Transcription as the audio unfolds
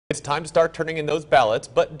It's time to start turning in those ballots,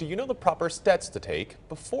 but do you know the proper steps to take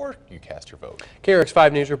before you cast your vote? KRX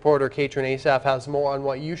 5 News reporter Katrin Asaf has more on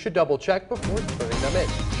what you should double check before turning them in.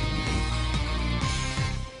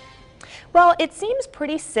 Well, it seems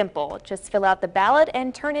pretty simple. Just fill out the ballot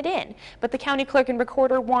and turn it in. But the county clerk and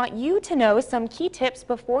recorder want you to know some key tips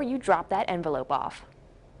before you drop that envelope off.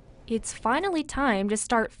 It's finally time to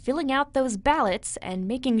start filling out those ballots and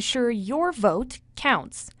making sure your vote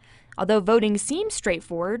counts. Although voting seems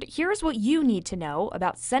straightforward, here's what you need to know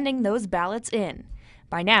about sending those ballots in.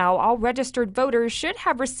 By now, all registered voters should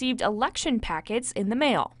have received election packets in the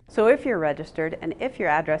mail. So if you're registered and if your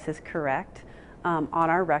address is correct on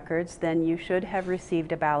our records, then you should have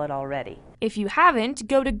received a ballot already. If you haven't,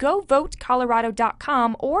 go to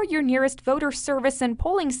govotecolorado.com or your nearest voter service and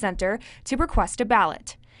polling center to request a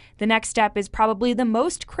ballot. The next step is probably the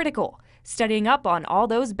most critical, studying up on all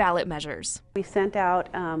those ballot measures. We sent out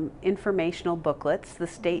informational booklets. The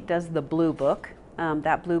state does the Blue Book.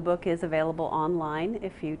 That Blue Book is available online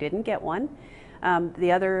if you didn't get one.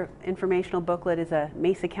 The other informational booklet is a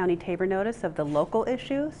Mesa County Tabor notice of the local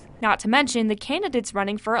issues. Not to mention the candidates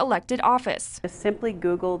running for elected office. Just simply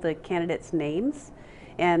Google the candidates' names,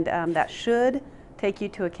 and that should take you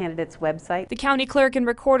to a candidate's website. The county clerk and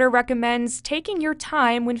recorder recommends taking your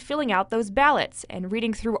time when filling out those ballots and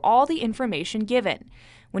reading through all the information given.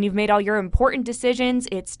 When you've made all your important decisions,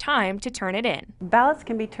 it's time to turn it in. Ballots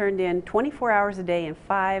can be turned in 24 hours a day in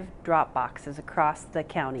 5 drop boxes across the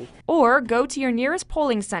county. Or go to your nearest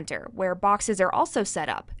polling center, where boxes are also set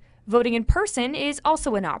up. Voting in person is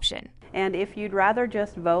also an option. And if you'd rather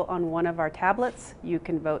just vote on one of our tablets, you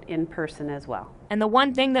can vote in person as well. And the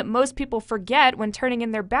one thing that most people forget when turning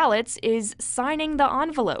in their ballots is signing the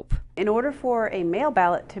envelope. In order for a mail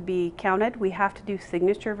ballot to be counted, we have to do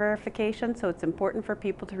signature verification, so it's important for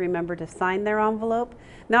people to remember to sign their envelope.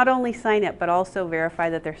 Not only sign it, but also verify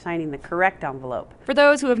that they're signing the correct envelope. For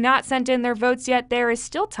those who have not sent in their votes yet, there is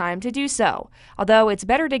still time to do so, although it's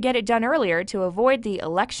better to get it done earlier to avoid the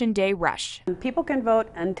Election Day rush. People can vote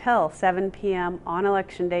until 7 p.m. on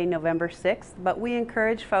Election Day, November 6th, but we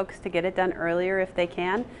encourage folks to get it done earlier if they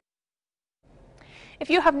can. If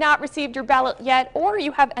you have not received your ballot yet or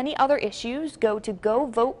you have any other issues, go to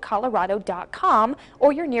govotecolorado.com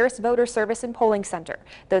or your nearest voter service and polling center.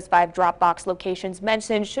 Those 5 drop box locations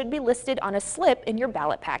mentioned should be listed on a slip in your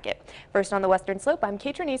ballot packet. First on the Western Slope, I'm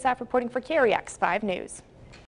Katrin Asaf reporting for KRX 5 News.